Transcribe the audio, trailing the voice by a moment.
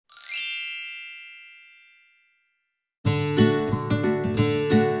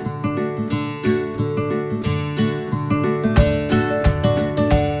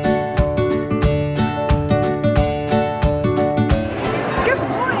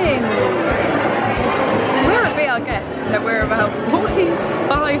in. We're at Biergarten, so we're about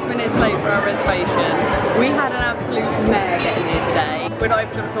 45 minutes late for our reservation. We had an absolute mare getting here today. We're not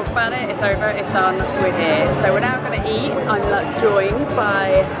even going to talk about it, it's over, it's done, we're here. So we're now going to eat. I'm joined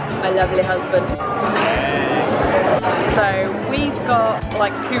by my lovely husband. So we've got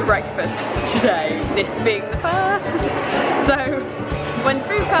like 2 breakfasts today, this being the first. So when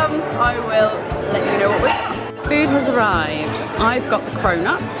food comes, I will let you know what we've got. Food has arrived. I've got the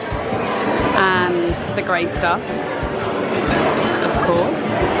cronut and the grey stuff, of course.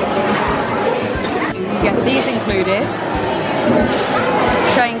 You get these included.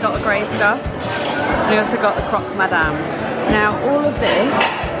 Shane got the grey stuff, and he also got the croque madame. Now all of this,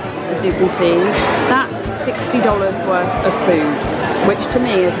 as you can see, that's $60 worth of food, which to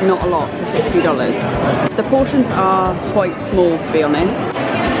me is not a lot for $60. The portions are quite small, to be honest.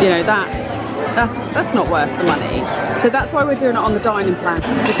 You know, that's not worth the money. So that's why we're doing it on the dining plan,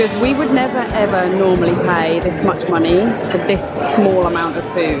 because we would never ever normally pay this much money for this small amount of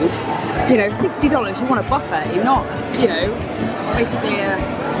food. You know, $60, you want a buffet, not, you know, basically a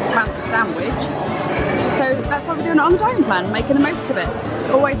fancy sandwich. So that's why we're doing it on the dining plan, making the most of it. It's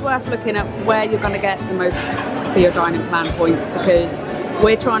always worth looking at where you're going to get the most for your dining plan points, because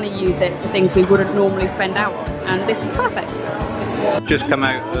we're trying to use it for things we wouldn't normally spend out on, and this is perfect. Just come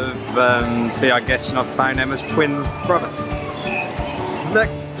out of Biergarten and I've found Emma's twin brother. Look,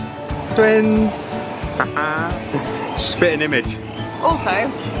 twins. Spitting image. Also,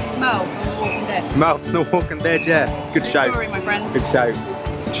 Mel from The Walking Dead. Mel from The Walking Dead, yeah. Good show. Good story, my friends. Good show.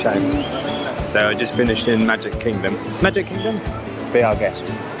 Good show. So I just finished in Magic Kingdom. Magic Kingdom?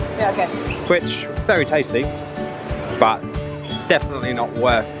 Biergarten. Biergarten. Which, very tasty, but definitely not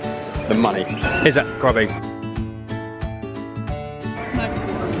worth the money. Is it, Grubby?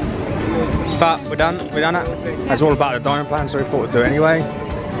 But we're done it. That's all about the dining plan, so we thought we'd do it anyway.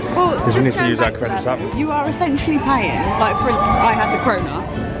 Well, because we need to use our credits up. You are essentially paying, like for instance, I had the cronut.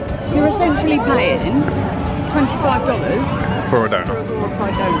 You're essentially paying $25 for a donut. For a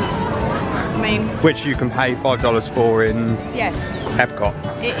glorified donut. I mean, which you can pay $5 for in Epcot.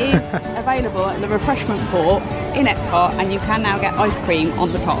 It is available at the refreshment port in Epcot, and you can now get ice cream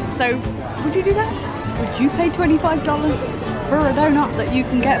on the top. So, would you do that? Would you pay $25 for a donut that you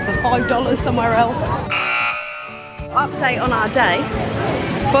can get for $5 somewhere else? Update on our day.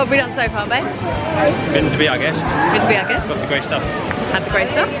 What have we done so far, babe? Been to Biergarten. Been to Biergarten. Got the grey stuff. Had the grey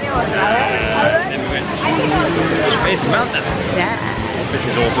stuff. Then we went to Space Mountain. Yeah. Which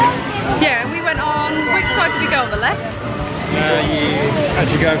is awesome. Yeah, and we went on, which side did we go, on the left? You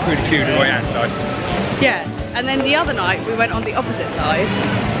actually go through the queue to the right hand side. Yeah, and then the other night we went on the opposite side.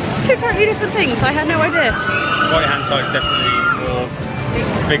 2 totally different things, I had no idea. Right hand side is definitely more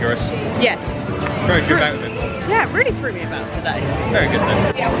vigorous. Yeah. Very good out of it. Yeah, it really threw me about today. Very good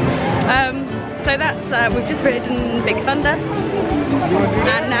then. So that's, we've just ridden Big Thunder,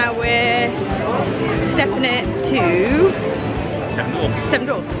 and now we're stepping it to Seven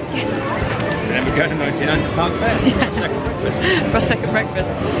Dwarfs. Yes. And then we go to 1900 Park Fair for our second breakfast. For our second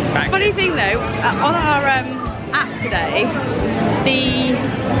breakfast. Funny thing though, on our app today, the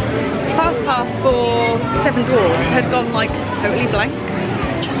fast pass for Seven Dwarfs had gone like totally blank.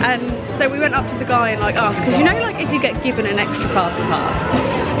 And so we went up to the guy and like asked, because you know, like if you get given an extra fast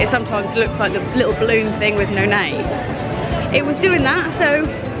pass, it sometimes looks like the little balloon thing with no name. It was doing that, so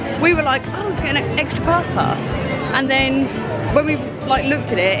we were like, oh, get an extra fast pass. And then when we like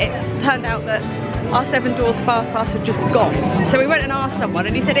looked at it, it turned out that our Seven Dwarfs fast pass had just gone. So we went and asked someone,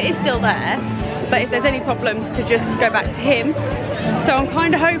 and he said it is still there, but if there's any problems to just go back to him. So I'm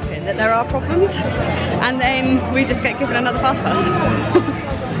kind of hoping that there are problems, and then we just get given another fast pass.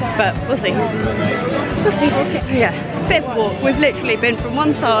 But we'll see. We'll see. Yeah, bit of a walk. We've literally been from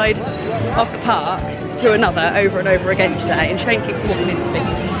one side of the park to another over and over again today, and Shane keeps walking into me.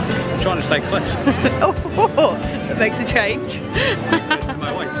 Trying to stay close. Oh, that makes a change.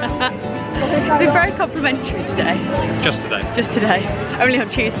 It's been very complimentary today. Just today? Just today. Only on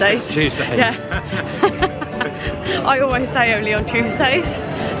Tuesdays. Tuesday. Yeah. I always say only on Tuesdays.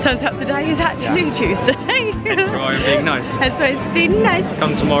 Turns out today is actually Tuesday. That's why I'm being nice. That's why it's being nice.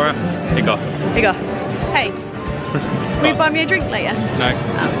 Come tomorrow. Here you go. Here you go. Hey. Will you buy me a drink later? No.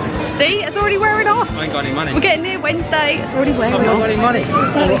 Oh. See, it's already wearing off. I ain't got any money. We're getting near Wednesday, it's already wearing off. I haven't got any money.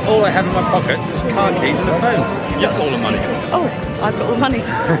 All I have in my pockets is car keys and a phone. You've got all the money. Oh, I've got all the money.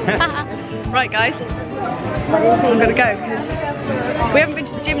 Right guys, I'm gonna go because we haven't been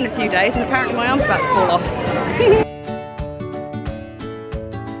to the gym in a few days and apparently my arm's about to fall off.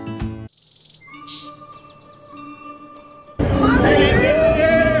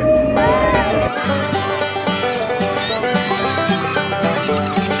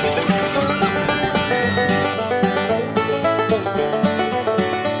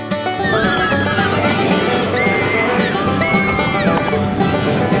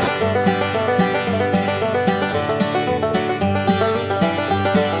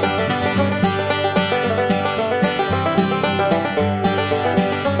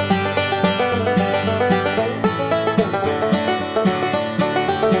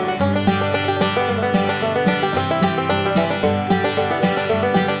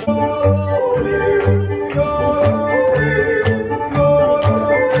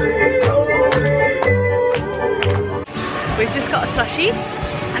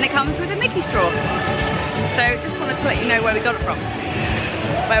 comes with a Mickey straw. So just wanted to let you know where we got it from.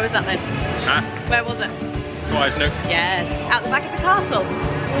 Where was that then? Huh? Where was it? Wise Nook. Yes, out the back of the castle.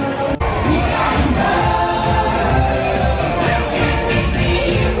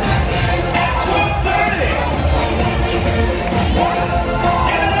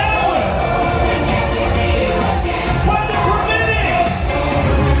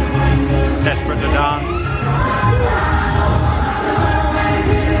 Desperate to dance.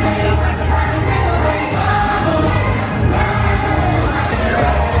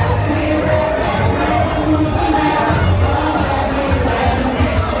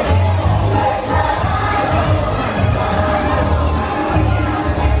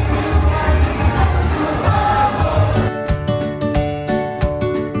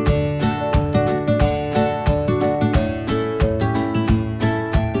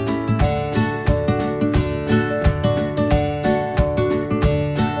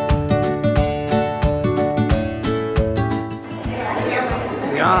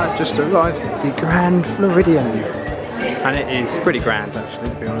 Just arrived at the Grand Floridian, and it is pretty grand actually,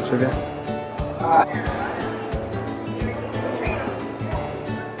 to be honest with you.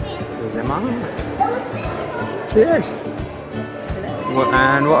 There's Emma. She is.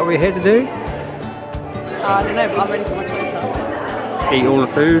 And what are we here to do? I don't know, but I'm ready for my close-up. Eat all the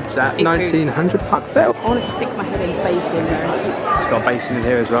foods at 1900 Puckville. I want to stick my head in the basin there. It's got a basin in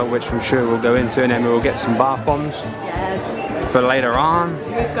here as well, which I'm sure we'll go into, and then we'll get some bath bombs. For later on.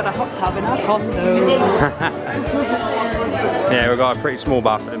 We've got a hot tub in our condo. Yeah, we've got a pretty small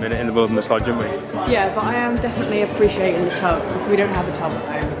bath at the minute in the Wilderness Lodge, haven't we? Yeah, but I am definitely appreciating the tub because we don't have a tub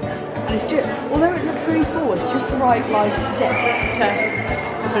at home. And it's just, although it looks really small, it's just the right like depth to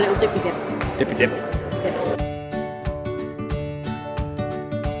have a little dippy dip. Dippy dip.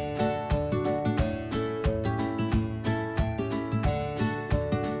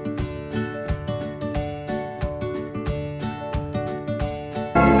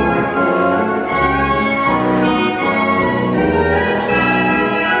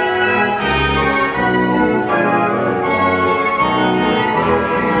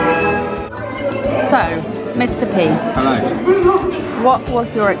 So, Mr. P. Hello. What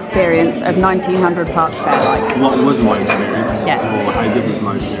was your experience of 1900 Park Fair like? What was my experience? Yes. Or how good was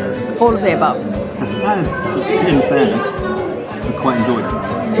my experience? All of the above. In fairness, I quite enjoyed it.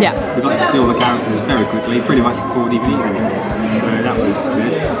 Yeah. We got to see all the characters very quickly, pretty much before we'd even eaten anything. So that was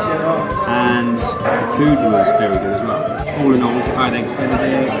good. And the food was very good as well. All in all, I had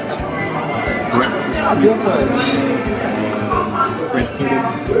expensive breakfast with bread pudding.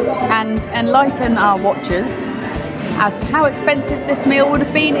 And enlighten our watchers as to how expensive this meal would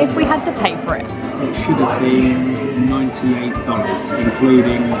have been if we had to pay for it. It should have been $98,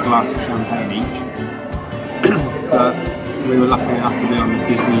 including a glass of champagne each. But we were lucky enough to be on the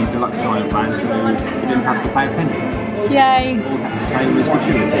Disney Deluxe Dining Plan, so we didn't have to pay a penny. Yay! All we had to pay was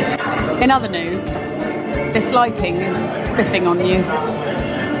gratuity. In other news, this lighting is spiffing on you.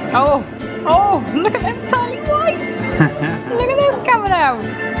 Oh! Oh! Look at them tiny whites! Look at them coming out!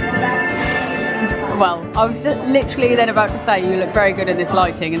 Well, I was just literally then about to say you look very good in this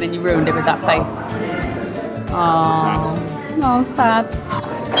lighting and then you ruined it with that face. Oh, no, sad.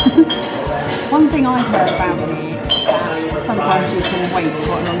 One thing I've heard about here is that sometimes you can wait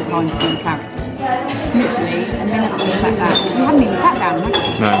quite a long time to see the character. Literally, a minute we sat down. You haven't even sat down, have you?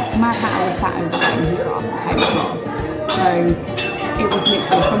 No. Mad Hatter was sat over there and he got up and came across. So it was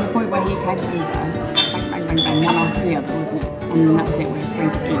literally from the point where he came over, bang, bang, bang, bang, one after the other, wasn't it? And that was it, we were free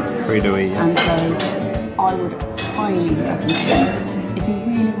to eat. Free to eat. And so I would highly recommend, if you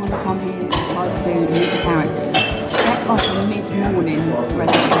really want to come here, try the food, meet the characters, get like a mid-morning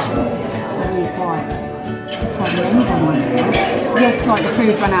reservation because it's so quiet. There's hardly anyone there. Yes, like the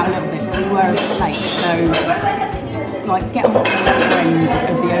food ran out a little bit, but we were a bit late, so like get on the end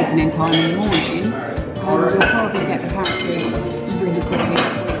of the opening time in the morning, you'll probably get the characters really quickly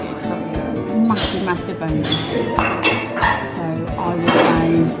upgraded. So it's a massive, massive bonus. So I would say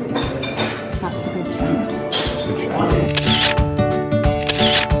that's a good chance.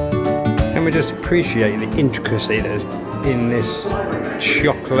 Can we just appreciate the intricacy that is in this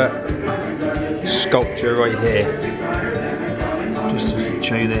chocolate sculpture right here? Just to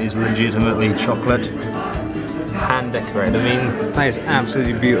show you that it's legitimately chocolate, hand decorated. I mean, that is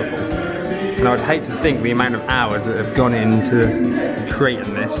absolutely beautiful. And I would hate to think the amount of hours that have gone into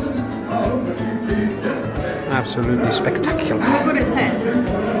creating this. Absolutely spectacular. Look what it says.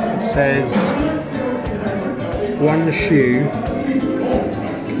 It says, one shoe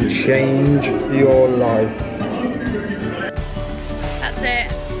can change your life. That's it.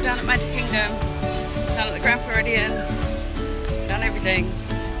 Down at Magic Kingdom, down at the Grand Floridian, done everything.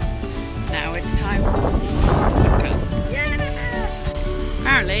 Now it's time for Epcot. Yeah!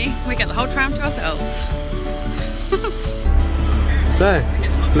 Apparently, we get the whole tram to ourselves. So,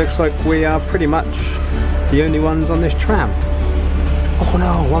 looks like we are pretty much the only ones on this tram. Oh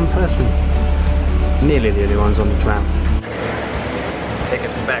no, one person. Nearly the only ones on the tram. Take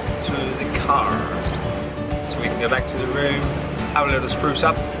us back to the car. So we can go back to the room, have a little spruce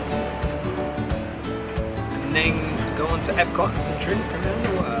up, and then go on to Epcot to drink around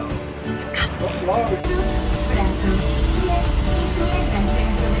the world.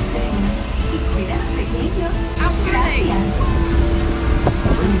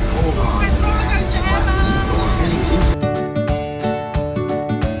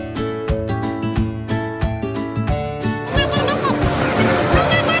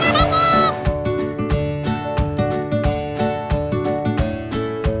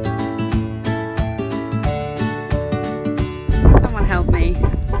 Someone help me.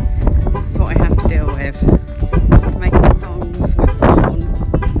 This is what I have to deal with. It's making songs with porn.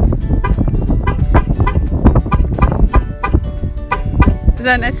 Is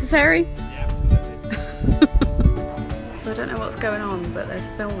that necessary? Yeah, absolutely. So I don't know what's going on, but there's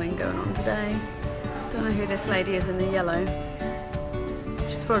filming going on today. Don't know who this lady is in the yellow.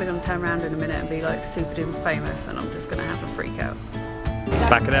 She's probably going to turn around in a minute and be like super duper famous, and I'm just going to have a freak out.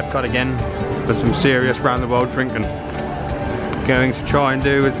 Back at Epcot again for some serious round the world drinking. Going to try and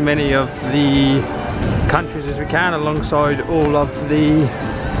do as many of the countries as we can, alongside all of the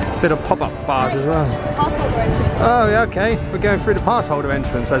little pop-up bars as well. Oh yeah, okay, we're going through the pass holder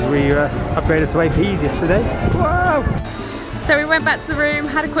entrance as we upgraded to APs yesterday. Wow! So we went back to the room,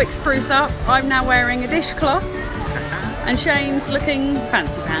 had a quick spruce up. I'm now wearing a dishcloth and Shane's looking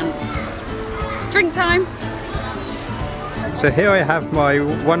fancy pants. Drink time! So here I have my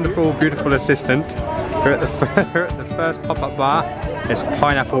wonderful, beautiful assistant. We're at the first pop-up bar. It's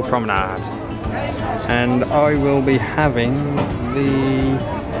Pineapple Promenade. And I will be having the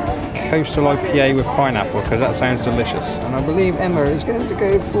Coastal IPA with pineapple because that sounds delicious. And I believe Emma is going to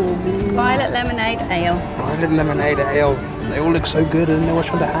go for the Violet Lemonade Ale. Violet Lemonade Ale. They all look so good and I know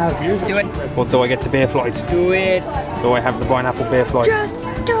which one to have. Do it. Or do I get the beer flight? Do it. Do I have the pineapple beer flight? Just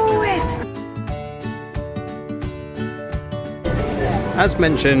do it. As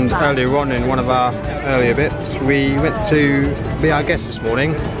mentioned earlier on in one of our earlier bits, we went to be our guest this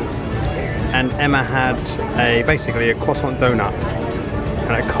morning and Emma had basically a croissant donut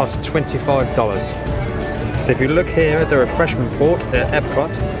and it cost $25. If you look here at the refreshment port at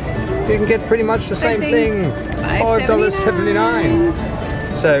Epcot, you can get pretty much the same thing, $5.79.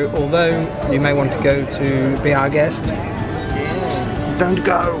 So although you may want to go to be our guest, don't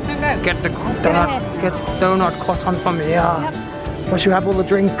go. Get the donut croissant from here. Yep. Plus you have all the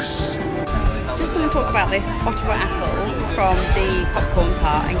drinks. Just want to talk about this Ottawa apple from the popcorn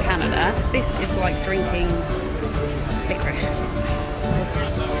part in Canada. This is like drinking licorice.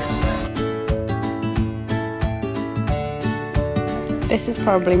 This is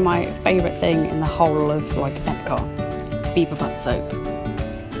probably my favourite thing in the whole of like Epcot. Beaver butt soap,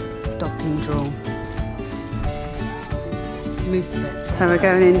 dog team drool, moose spit. So we're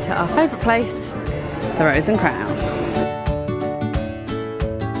going into our favourite place, the Rose and Crown.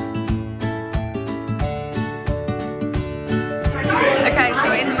 Okay, so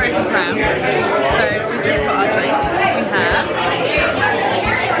we're in the Rose and Crown. So we just got our drink. We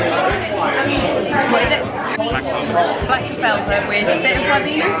have, what is it? Black velvet with a bit of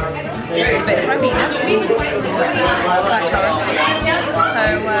Ribena, black currant. So,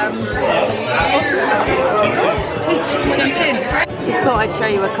 just thought I'd show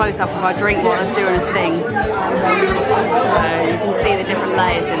you a close-up of our drink while I was doing this thing. So you can see the different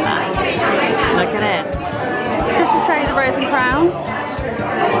layers in that. Look at it. Just to show you the Rose and Crown.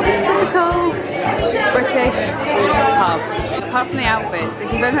 Typical British pub. Apart from the outfits,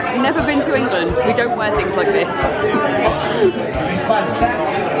 if you've never been to England, we don't wear things like this.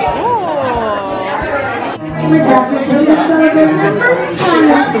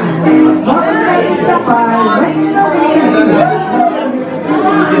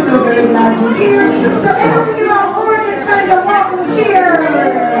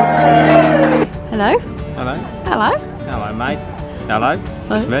 Hello? Hello. Hello? Hello mate. Hello.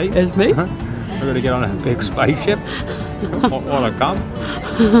 It's me. It's me. We're going to get on a big spaceship. What a come.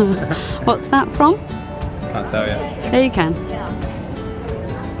 What's that from? Can't tell you. Yeah, you can.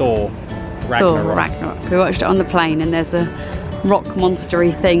 Thor. Thor, Ragnarok. We watched it on the plane and there's a rock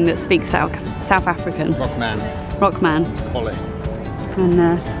monstery thing that speaks South African. Rockman. Rockman. Quality.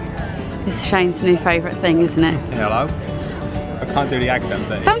 And it's Shane's new favourite thing, isn't it? Hello. I can't do the accent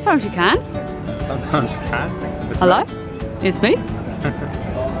thing. Sometimes you can. Sometimes you can. Hello? It's me.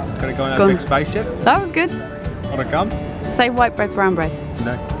 Gonna go on a big spaceship? That was good. Wanna come? Say white bread, brown bread.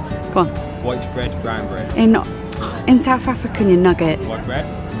 No. Go on. White bread, brown bread. In South African, you nugget. White bread?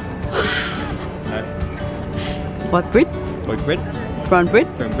 No. White bread? White bread? Brown bread?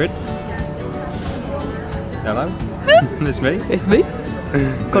 Brown bread? Hello? It's me. It's me.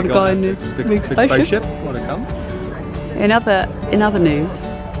 Got a guy in a big spaceship. Wanna come? In other news,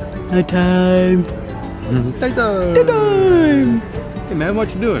 no time. No time. No time. Hey man, what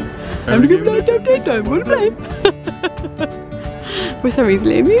you doing? I'm gonna go time. Wanna play? We're so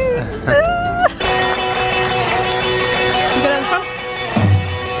easily amused.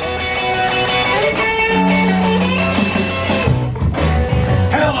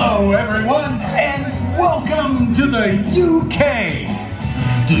 Hello everyone and welcome to the UK.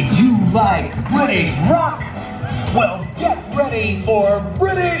 Do you like British rock? Well, get ready for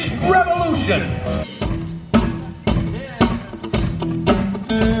British Revolution.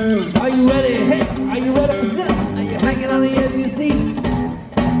 Are you ready? Hey, are you ready for this? Are you hanging on the edge of your seat?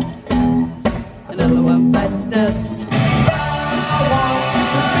 Another one faster.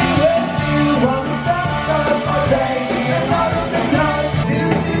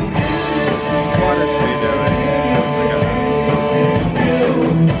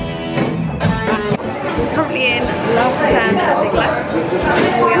 Currently in Laughland at the Glass.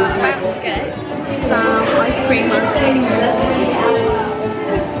 We are about to get some ice cream martinis.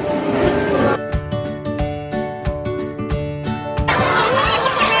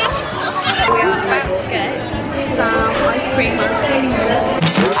 We are about to get some ice cream martinis.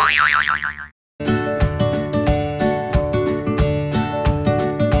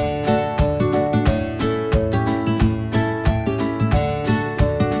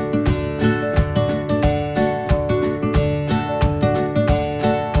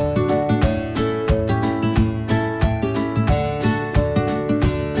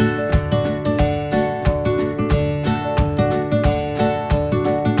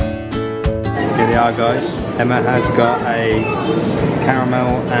 Here they are, guys. Emma has got a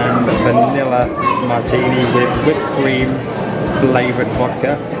caramel and vanilla martini with whipped cream flavoured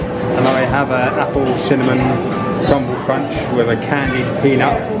vodka. And I have an apple cinnamon crumble crunch with a candied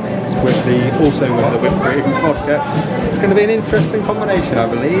peanut also with the whipped cream vodka. It's going to be an interesting combination, I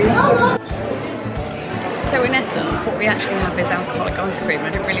believe. So in essence, what we actually have is alcoholic ice cream. I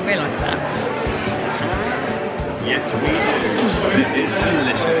didn't really realise that. Yes, we do. It is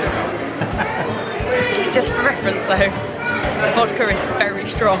delicious. Just for reference though, the vodka is very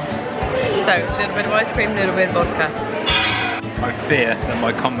strong. So a little bit of ice cream, a little bit of vodka. I fear that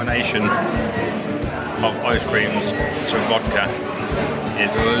my combination of ice creams to vodka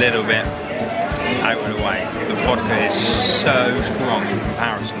is a little bit out of the way. The vodka is so strong in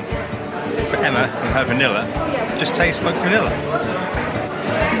comparison. But Emma, and her vanilla, just tastes like vanilla.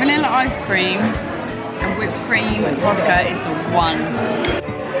 Vanilla ice cream and whipped cream and vodka is the one.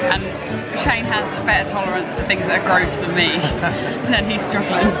 And Shane has a better tolerance for things that are gross than me, and then he's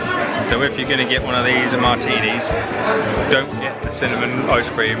struggling. So if you're going to get one of these martinis, don't get the cinnamon ice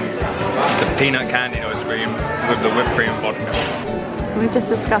cream, the peanut candied ice cream with the whipped cream vodka. We just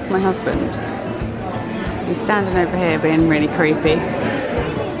discussed my husband. He's standing over here being really creepy.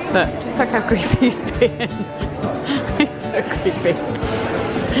 Look, just look how creepy he's being. He's so creepy.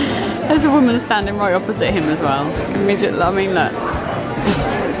 There's a woman standing right opposite him as well. I mean, look.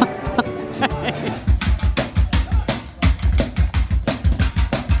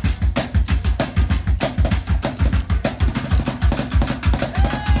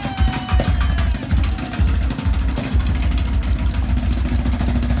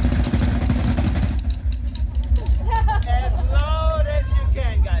 As loud as you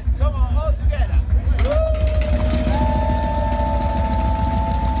can, guys. Come on, all together.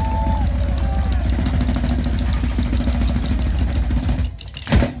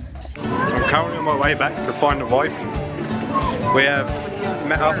 I'm currently on my way back to find a wife. We have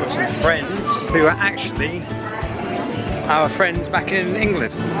met up with some friends who are actually our friends back in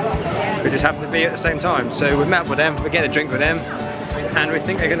England. We just happen to be at the same time. So we've met up with them, we're getting a drink with them, and we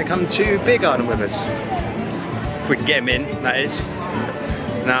think they're going to come to Biergarten with us. If we can get them in, that is.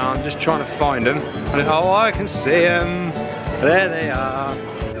 Now I'm just trying to find them. And, oh, I can see them. There they are.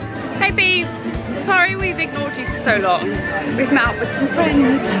 Hey Beebs, sorry we've ignored you for so long. We've met up with some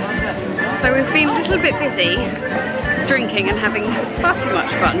friends. So we've been a little bit busy drinking and having far too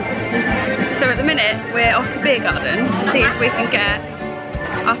much fun. So at the minute we're off to Biergarten to see if we can get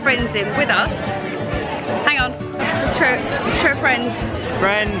our friends in with us. Hang on, let's show friends.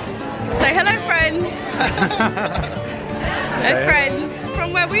 Friends. Say hello friends. There's friends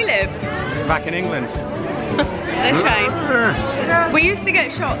from where we live. we're back in England. There's Shane. We used to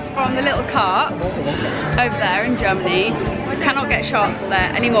get shots from the little cart over there in Germany. You cannot get shots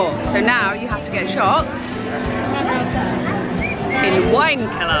there anymore. So now you have to get shots in wine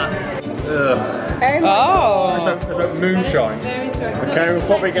cellar. Oh! It's like moonshine. Okay, we're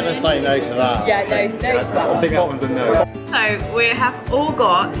probably going to say no to that. Yeah, no to that. I think that one's a no. So we have all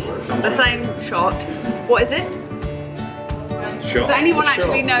got the same shot. What is it? Shot. Does anyone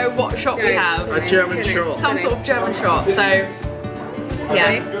actually know what shot we have? A German shot. Some sort of German shot. So,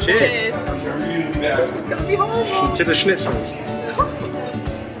 yeah. Cheers. It's gonna be horrible. To the schnitzels.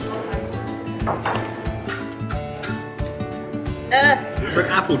 It's like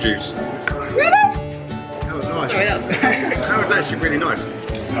apple juice. Really? That was nice. Sorry, that was good. That was actually really nice.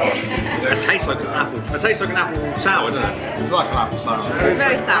 It tastes like an apple. It tastes like an apple sour, doesn't it? It's like an apple sour. It's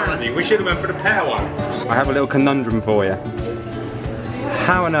very sour. We should have went for the pear one. I have a little conundrum for you.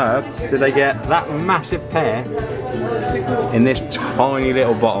 How on earth did they get that massive pear in this tiny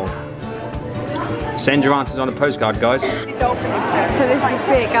little bottle? Send your answers on a postcard, guys. So this is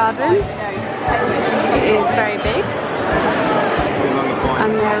Biergarten. It is very big.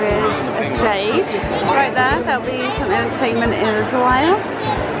 And there is a stage right there. There'll be some entertainment in a little while.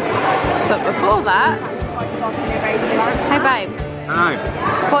 But before that, hey babe. Hello.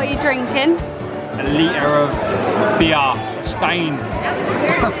 What are you drinking? A litre of beer, Stein.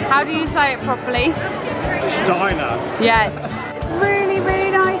 How do you say it properly? Steiner. Yes. It's really,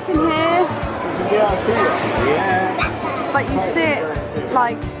 really nice in here. Yeah. But you sit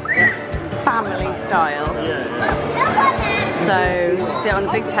like family style. So you sit on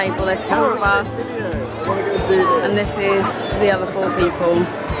a big table, there's 4 of us. And this is the other 4 people.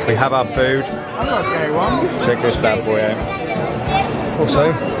 We have our food. Check this bad boy out. Also,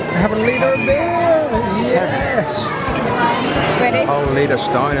 we have a litre of beer. Yes. Ready? Whole litre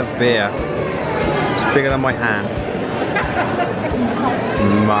Stein of beer. It's bigger than my hand.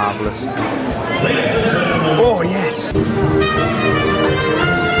 Marvellous. Oh yes.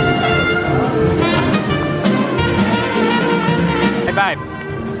 Hey babe,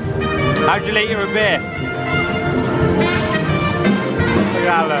 how'd you litre of beer? Look at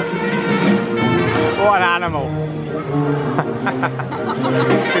that look. What an animal.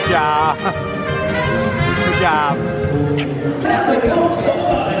 Good job. Good job.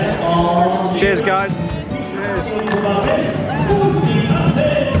 Cheers guys. Cheers.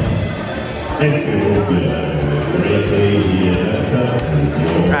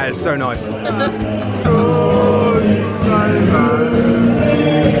 That is so nice.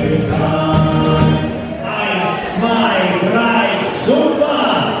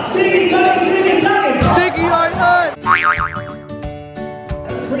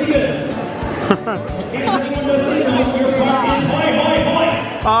 That's pretty good. Your part is hoi, hoi, hoi.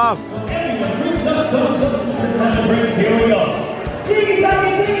 Everyone drinks up, goes up. Here we go.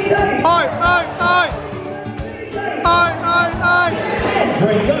 Tiggy-taggy, tiggy-taggy. Hi, hi, hi. Hi, hi, hi. And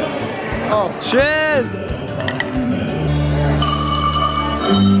drink up. Oh, cheers.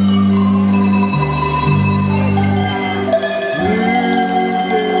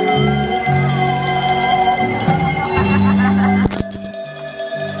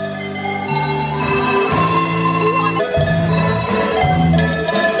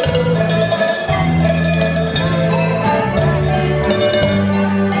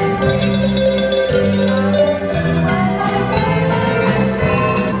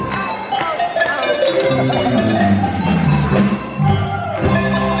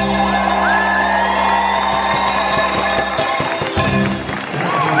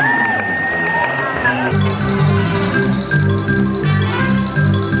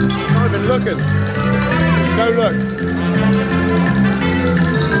 Looking. Go look.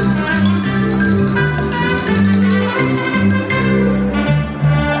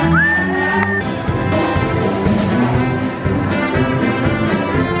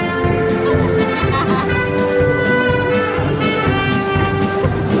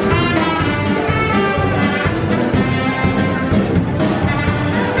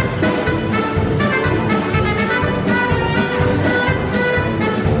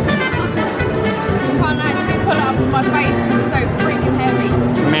 My face is so freaking heavy.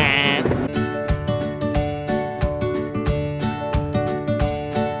 Man.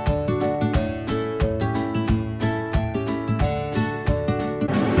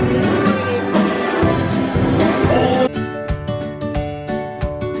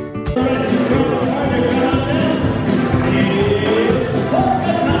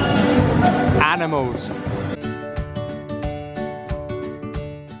 Animals.